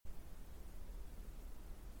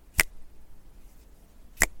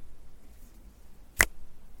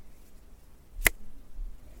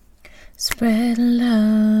Spread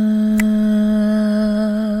love.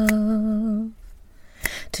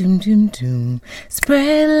 Doom, doom, doom.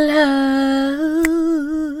 Spread love.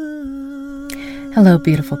 Hello,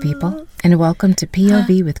 beautiful people, and welcome to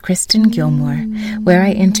POV with Kristen Gilmore, where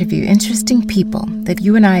I interview interesting people that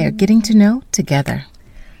you and I are getting to know together.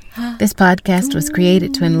 This podcast was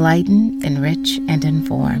created to enlighten, enrich, and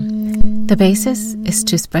inform. The basis is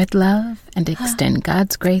to spread love and extend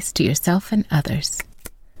God's grace to yourself and others.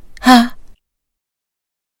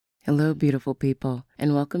 Hello, beautiful people,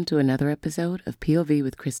 and welcome to another episode of POV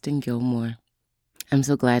with Kristen Gilmore. I'm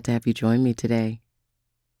so glad to have you join me today.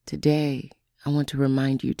 Today, I want to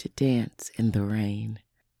remind you to dance in the rain.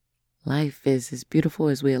 Life is as beautiful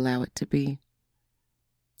as we allow it to be.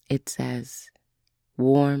 It's as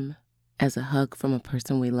warm as a hug from a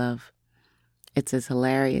person we love. It's as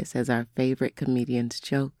hilarious as our favorite comedian's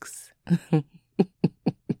jokes.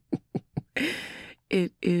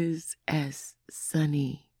 It is as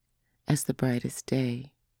sunny as the brightest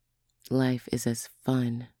day. Life is as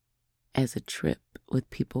fun as a trip with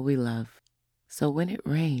people we love. So when it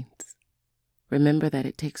rains, remember that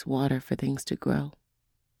it takes water for things to grow.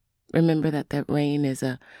 Remember that rain is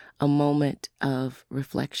a moment of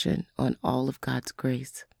reflection on all of God's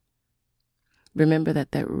grace. Remember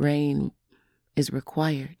that rain is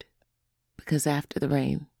required because after the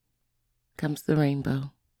rain comes the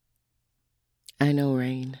rainbow. I know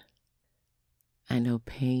rain. I know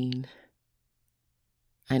pain.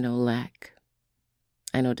 I know lack.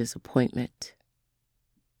 I know disappointment.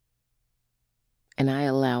 And I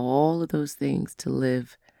allow all of those things to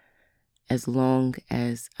live as long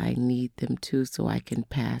as I need them to so I can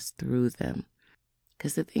pass through them.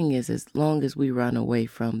 Because the thing is, as long as we run away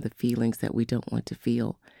from the feelings that we don't want to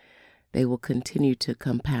feel, they will continue to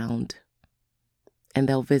compound. And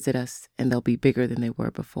they'll visit us and they'll be bigger than they were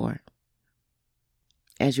before.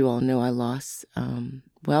 As you all know, I lost, I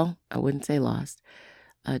wouldn't say lost,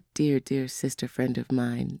 a dear, dear sister friend of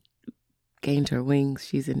mine gained her wings.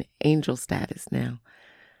 She's in angel status now.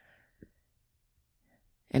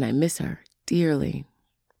 And I miss her dearly.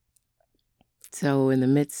 So in the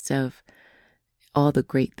midst of all the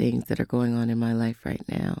great things that are going on in my life right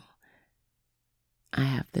now, I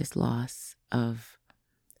have this loss of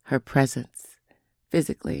her presence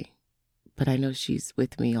physically, but I know she's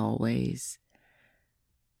with me always.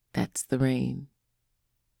 That's the rain.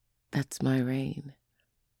 That's my rain.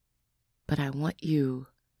 But I want you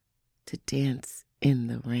to dance in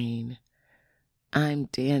the rain. I'm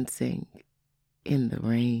dancing in the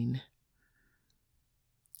rain.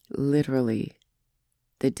 Literally,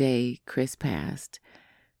 the day Chris passed,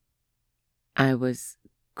 I was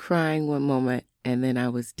crying one moment and then I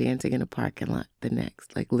was dancing in a parking lot the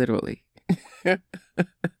next, like literally.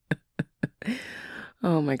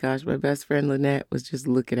 Oh my gosh, my best friend Lynette was just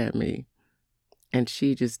looking at me and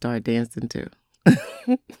she just started dancing too.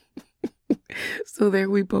 So there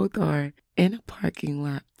we both are in a parking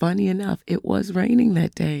lot. Funny enough, it was raining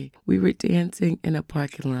that day. We were dancing in a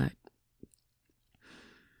parking lot.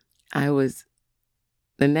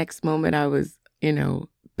 The next moment I was,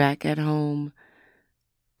 back at home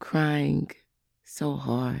crying so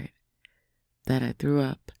hard that I threw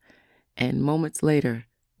up. And moments later,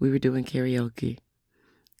 we were doing karaoke.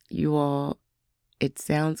 You all, it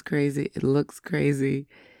sounds crazy, it looks crazy,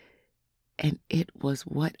 and it was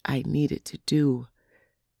what I needed to do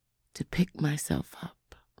to pick myself up.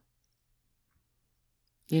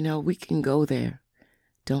 We can go there,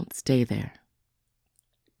 don't stay there.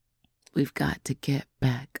 We've got to get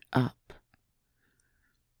back up.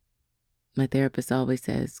 My therapist always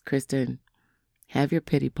says, Kristen, have your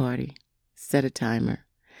pity party, set a timer,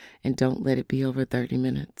 and don't let it be over 30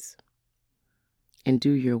 minutes. And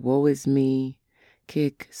do your woe is me,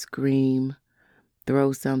 kick, scream,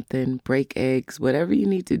 throw something, break eggs, whatever you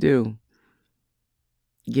need to do.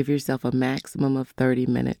 Give yourself a maximum of 30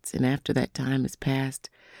 minutes. And after that time is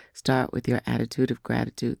passed, start with your attitude of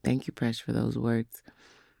gratitude. Thank you, Presh, for those words.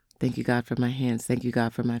 Thank you, God, for my hands. Thank you,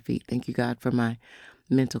 God, for my feet. Thank you, God, for my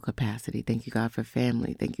mental capacity. Thank you, God, for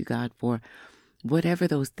family. Thank you, God, for whatever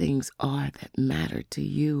those things are that matter to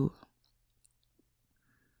you.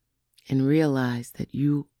 And realize that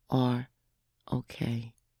you are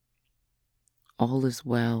okay. All is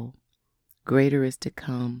well. Greater is to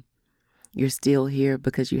come. You're still here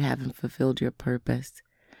because you haven't fulfilled your purpose.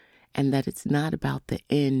 And that it's not about the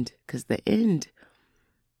end, because the end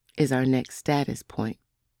is our next status point.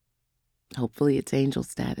 Hopefully it's angel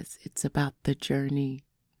status. It's about the journey.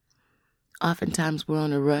 Oftentimes we're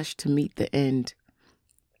on a rush to meet the end.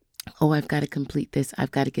 Oh, I've got to complete this.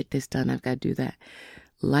 I've got to get this done. I've got to do that.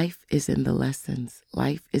 Life is in the lessons.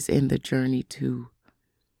 Life is in the journey too.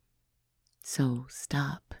 So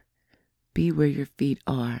stop, be where your feet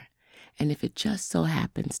are, and if it just so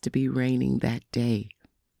happens to be raining that day,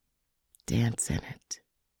 dance in it.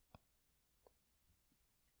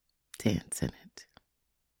 Dance in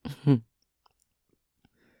it.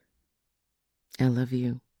 I love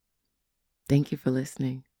you. Thank you for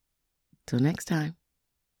listening. Till next time.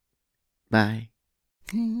 Bye.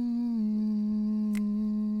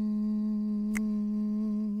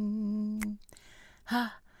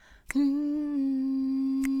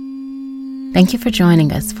 Thank you for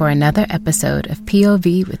joining us for another episode of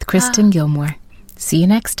POV with Kristen Gilmore. See you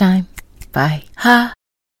next time. Bye.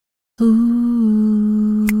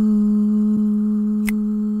 Ooh.